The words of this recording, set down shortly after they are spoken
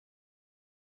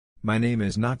My name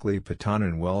is Nakli Patan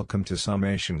and welcome to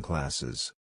summation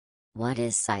classes. What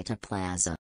is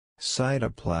cytoplasm?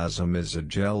 Cytoplasm is a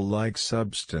gel-like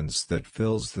substance that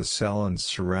fills the cell and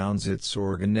surrounds its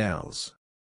organelles.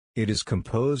 It is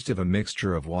composed of a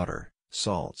mixture of water,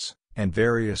 salts, and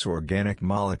various organic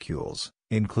molecules,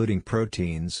 including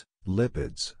proteins,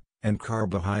 lipids, and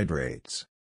carbohydrates.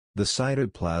 The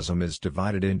cytoplasm is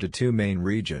divided into two main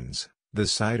regions, the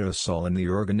cytosol and the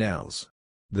organelles.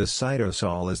 The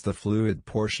cytosol is the fluid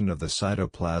portion of the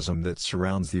cytoplasm that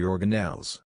surrounds the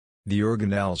organelles. The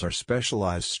organelles are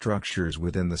specialized structures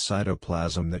within the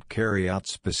cytoplasm that carry out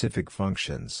specific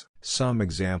functions. Some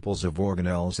examples of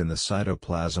organelles in the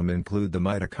cytoplasm include the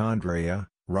mitochondria,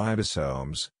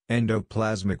 ribosomes,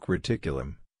 endoplasmic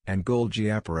reticulum, and Golgi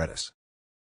apparatus.